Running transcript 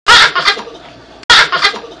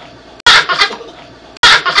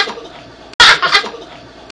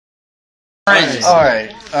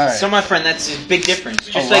listen. Alright. So, my friend, that's a big difference.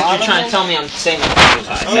 Just like you're trying to tell me I'm saying my fuck was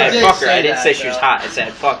hot. I said fuck her. I didn't say she was hot. I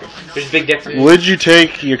said fuck her. There's a big difference. Would you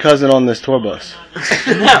take your cousin on this tour bus?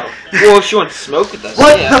 No. Well, if she wants to smoke with us,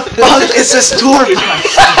 What yeah. the fuck is this tour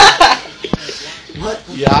bus? What?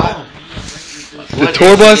 Yeah. The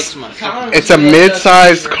tour bus? It's a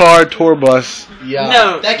mid-sized car tour bus. Yeah.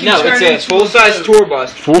 No, it's a full-size tour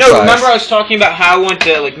bus. Full no, size. remember I was talking about how I want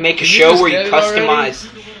to like make a show where you customize.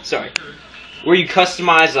 Sorry, where you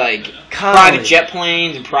customize like private jet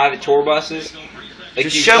planes and private tour buses. Like,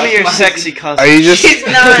 just show me your sexy cousin. Are you just? She's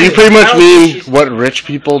not. Do you pretty much mean what rich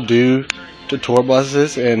people do to tour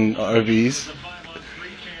buses and RVs?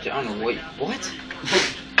 I don't know what.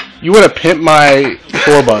 You want to pimp my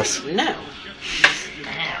tour bus? No.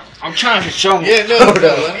 I'm trying to show me. Yeah, no, let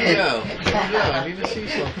me know. I need to see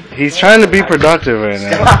something. He's trying to be productive right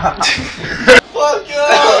now. Fuck you!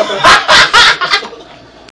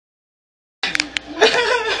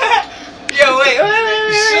 Yo, wait.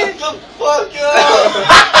 Shut the fuck up!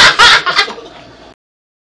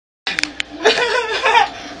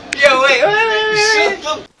 Yo, wait. Shut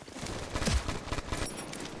the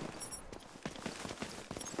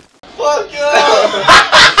fuck up!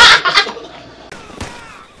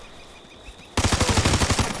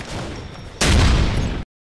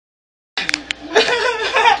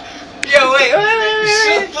 Yo, wait.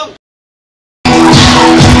 Shut the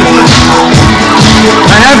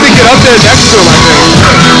I have to get up there next to him, I think.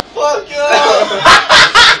 fuck up!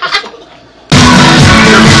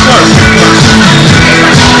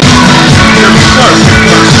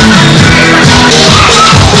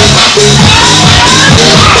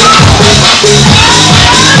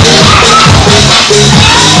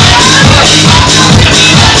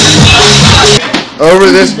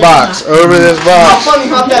 Over this box. Over this box. Funny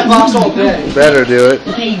hop that box all day. You better do it.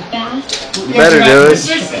 Pay fast. You better do it.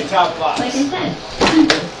 Like I said.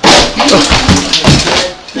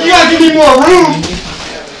 You gotta give me more room.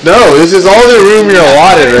 No, this is all the room you're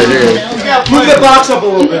allotted right here. Move the box up a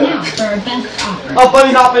little bit. Now for our best offer. I'll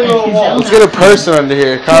bunny hop into a wall. Let's get a person under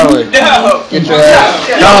here. Conley. No. Get your ass.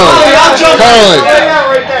 Conley. I'll jump Conley.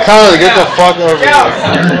 right there. Conley, get the fuck over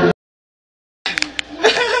here.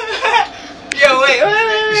 Yo, wait.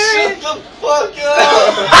 Shut the fuck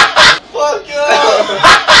up! Fuck up!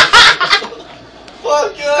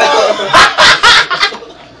 Fuck up!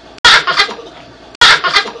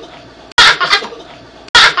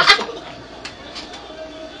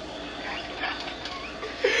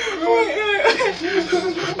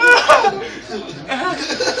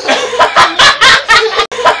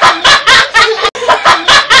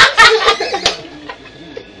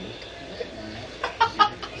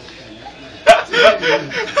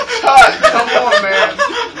 Come on, man.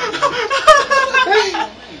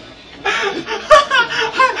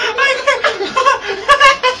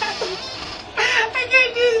 I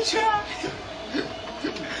can't do the job.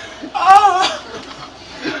 Oh.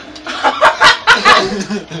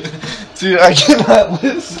 Dude, I cannot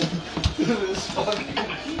listen to this fucking...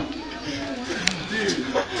 Dude, you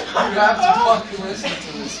have to fucking listen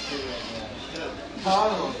to this kid right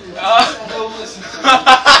now. Don't listen to him.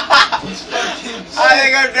 He's fucking... I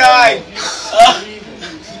think I'm dying.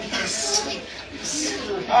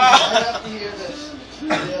 I have to hear this.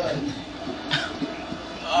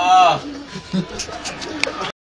 Yeah.